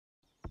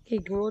Okay,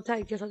 Gorilla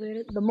Tag just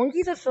updated. The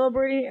monkeys are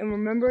celebrating and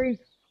remembering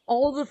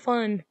all the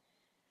fun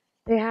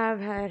they have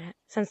had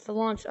since the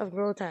launch of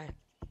Gorilla Tag.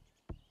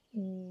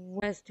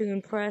 As to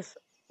impress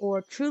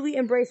or truly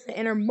embrace the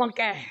inner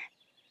monkey.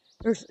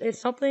 There's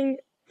something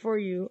for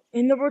you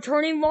in the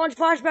returning launch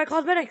flashback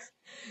cosmetics.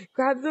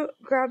 Grab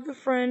the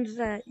friends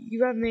that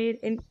you have made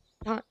in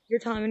your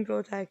time in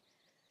Gorilla Tag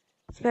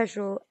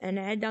special and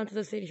head down to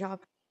the city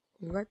shop.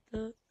 Let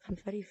the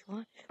confetti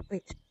fly.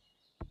 Wait.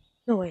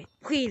 No, wait.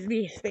 Please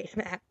be a space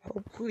map.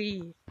 Oh,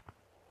 please.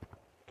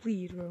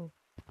 Please, bro.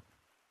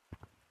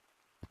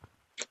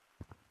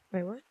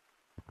 Wait, what?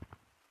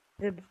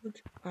 Is it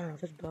bugged? I don't know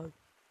if it's bugged.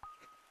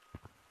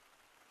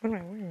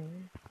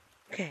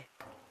 Okay.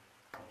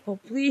 Oh,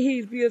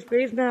 please be a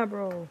space map,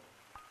 bro.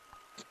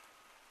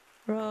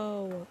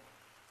 Bro.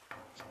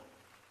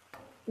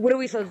 What are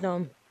we so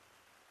dumb?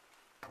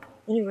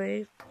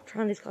 Anyways,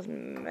 trying these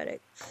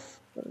cosmetics.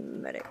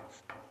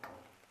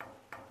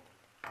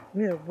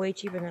 They're way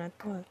cheaper than I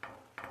thought.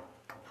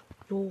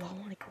 Yo, I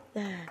wanna get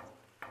that.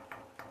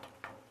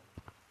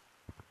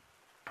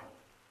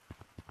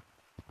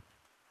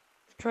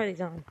 Let's try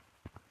these on.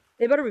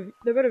 They better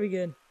be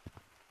good.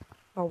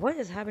 Oh, what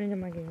is happening to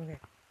my game? Okay.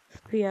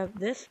 We have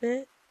this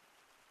fit.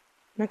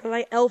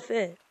 Nikolai L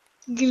fit.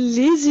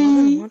 Glizzy. I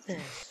don't want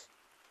this.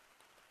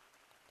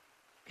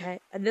 Okay,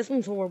 and this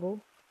one's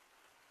horrible.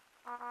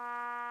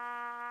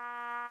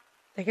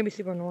 That can be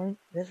super annoying.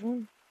 This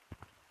one?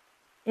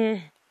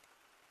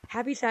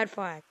 Happy sad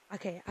flag.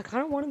 Okay, I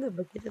kind of wanted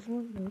to get this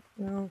one.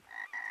 No.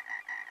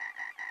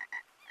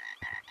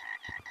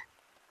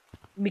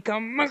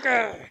 Become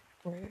monkey!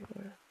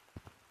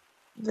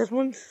 This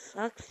one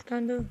sucks,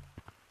 kinda.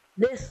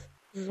 This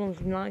one's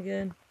not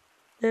good.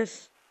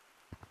 This.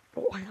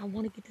 Oh, I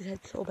want to get this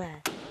head so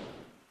bad. Do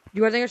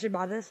you guys think I should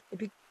buy this?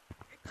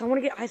 Cause I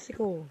want to get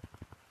icicle.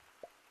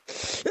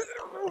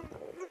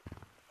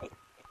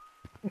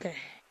 Okay.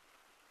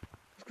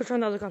 Let's go try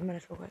the other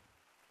cosmetics real quick.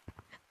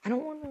 I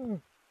don't want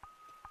to.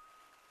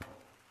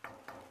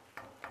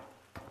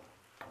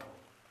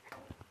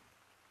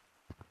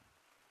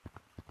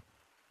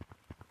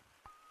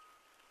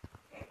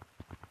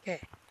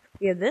 Okay.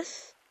 We have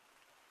this.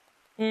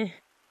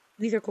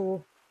 These are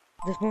cool.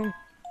 This one.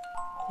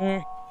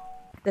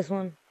 This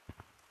one.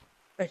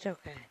 It's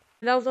okay.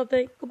 That was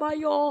update. Goodbye,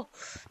 y'all.